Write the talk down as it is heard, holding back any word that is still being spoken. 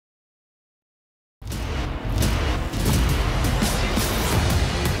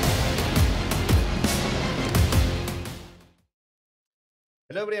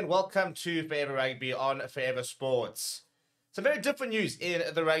Hello, everybody, and welcome to Forever Rugby on Forever Sports. Some very different news in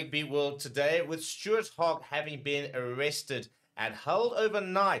the rugby world today, with Stuart Hogg having been arrested and held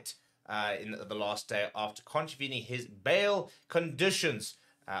overnight in the last day after contravening his bail conditions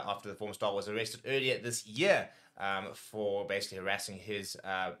after the former star was arrested earlier this year for basically harassing his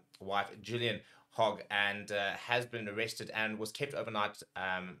wife, Gillian Hogg, and has been arrested and was kept overnight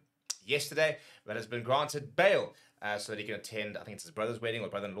yesterday, but has been granted bail so that he can attend, I think it's his brother's wedding or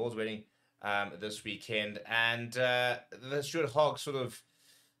brother-in-law's wedding this weekend. And the Stuart Hogg sort of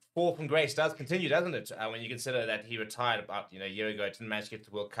fall from grace does continue, doesn't it? When you consider that he retired about a year ago, didn't manage to get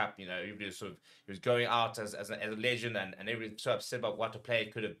to the World Cup. Everybody was he was going out as a legend, and everybody was so upset about what a player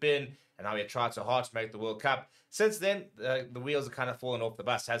could have been and how he had tried so hard to make the World Cup. Since then, the wheels have kind of fallen off the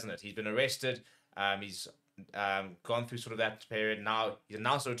bus, hasn't it? He's been arrested. He's gone through sort of that period. Now he's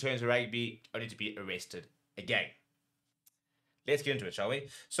announced a return to rugby, only to be arrested again. Let's get into it, shall we?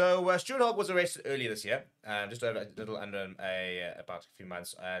 So Stuart Hogg was arrested earlier this year, just over a little under about a few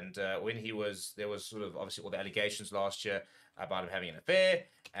months. And when there was sort of obviously all the allegations last year about him having an affair,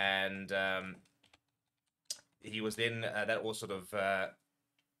 and he was then that all sort of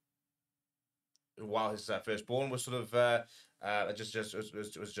while his firstborn was sort of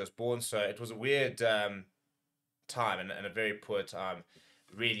was just born. So it was a weird time and a very poor time,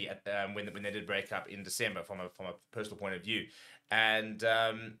 really, when they did break up in December from a personal point of view. And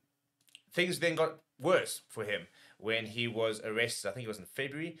things then got worse for him when he was arrested. I think it was in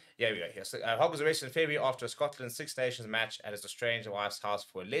February. Yeah, we go here. So, Hogg was arrested in February after a Scotland Six Nations match at his estranged wife's house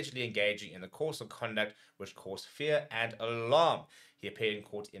for allegedly engaging in the course of conduct which caused fear and alarm. He appeared in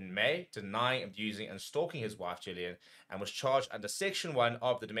court in May, denying abusing and stalking his wife, Gillian, and was charged under Section 1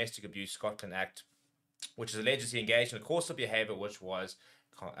 of the Domestic Abuse Scotland Act, which is allegedly engaged in a course of behaviour which was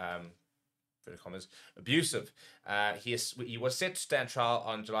abusive. He was set to stand trial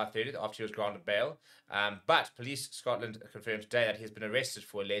on July 30th after he was granted bail, but Police Scotland confirmed today that he has been arrested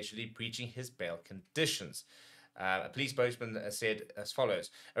for allegedly breaching his bail conditions. A police spokesman said as follows: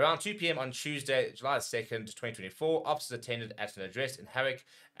 around 2 p.m. on Tuesday, July 2nd, 2024, officers attended at an address in Harwich,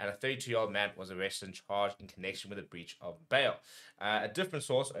 and a 32-year-old man was arrested and charged in connection with a breach of bail. A different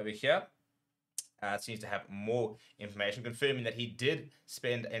source over here seems to have more information confirming that he did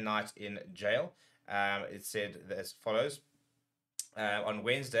spend a night in jail. It said as follows: on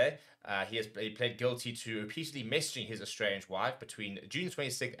Wednesday, he pled guilty to repeatedly messaging his estranged wife between June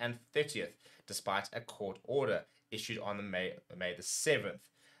 26th and 30th, despite a court order issued on May the 7th.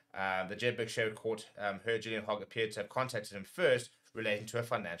 The Jedburgh Court heard Gillian Hogg appeared to have contacted him first relating to a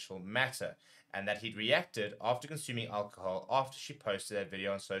financial matter, and that he'd reacted after consuming alcohol after she posted that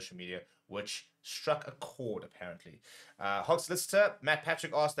video on social media, which struck a chord, apparently. Hogg's solicitor, Matt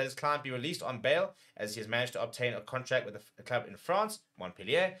Patrick, asked that his client be released on bail as he has managed to obtain a contract with a club in France,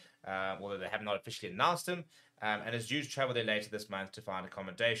 Montpellier, although they have not officially announced him, and is due to travel there later this month to find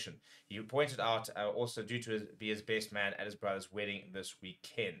accommodation. He pointed out also due to be his best man at his brother's wedding this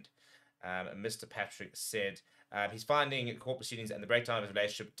weekend. Mr. Patrick said he's finding court proceedings and the breakdown of his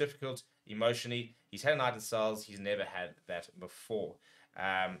relationship difficult emotionally. He's had a night in cells. He's never had that before.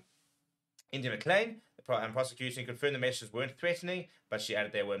 India McLean, the prosecution, confirmed the messages weren't threatening, but she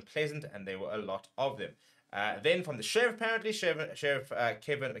added they weren't pleasant and there were a lot of them. Then from the sheriff, apparently, Sheriff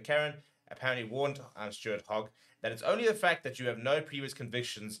Kevin McCarran apparently warned Stuart Hogg that it's only the fact that you have no previous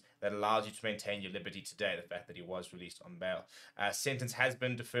convictions that allows you to maintain your liberty today, the fact that he was released on bail. Sentence has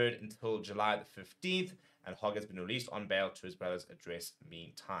been deferred until July the 15th, and Hogg has been released on bail to his brother's address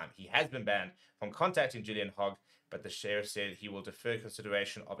meantime. He has been banned from contacting Gillian Hogg, but the sheriff said he will defer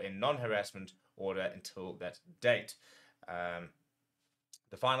consideration of a non-harassment order until that date.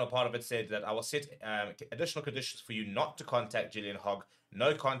 The final part of it said that I will set additional conditions for you not to contact Gillian Hogg.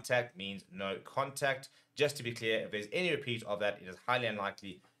 No contact means no contact. Just to be clear, if there's any repeat of that, it is highly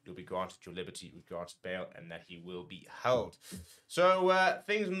unlikely you'll be granted your liberty, you'll be granted bail, and that he will be held. So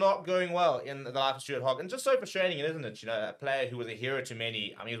things not going well in the life of Stuart Hogg, and just so frustrating, isn't it? A player who was a hero to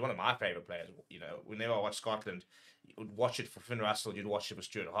many. I mean, he was one of my favourite players. Whenever I watched Scotland, you would watch it for Finn Russell, you'd watch it for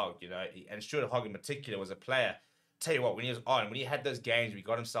Stuart Hogg. And Stuart Hogg in particular was a player. Tell you what, when he was on, when he had those games, he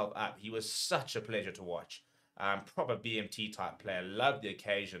got himself up. He was such a pleasure to watch. Proper BMT type player, loved the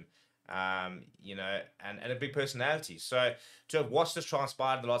occasion. And a big personality. So to have watched this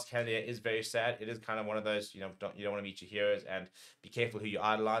transpire in the last calendar year is very sad. It is kind of one of those, you don't want to meet your heroes, and be careful who you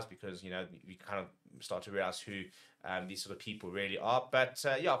idolize, because you kind of start to realize who these sort of people really are. But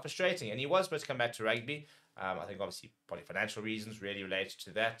frustrating. And he was supposed to come back to rugby. I think obviously probably financial reasons really related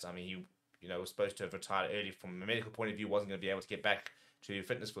to that. I mean, he was supposed to have retired early from a medical point of view, wasn't going to be able to get back to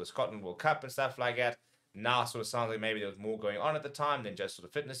fitness for the Scotland World Cup and stuff like that. Now it sort of sounds like maybe there was more going on at the time than just sort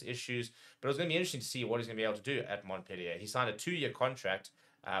of fitness issues. But it was going to be interesting to see what he's going to be able to do at Montpellier. He signed a 2-year contract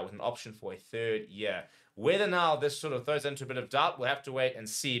with an option for a 3rd year. Whether now this sort of throws into a bit of doubt, we'll have to wait and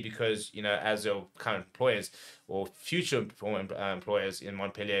see, because, you know, as your current employers or future employers in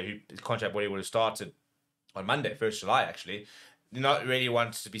Montpellier, whose contract would have started on Monday, 1st July, actually, do not really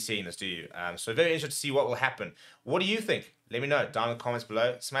want to be seeing this, do you? So very interested to see what will happen. What do you think? Let me know down in the comments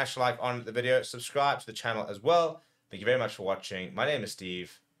below. Smash like on the video. Subscribe to the channel as well. Thank you very much for watching. My name is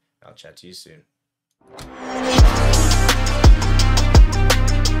Steve. I'll chat to you soon.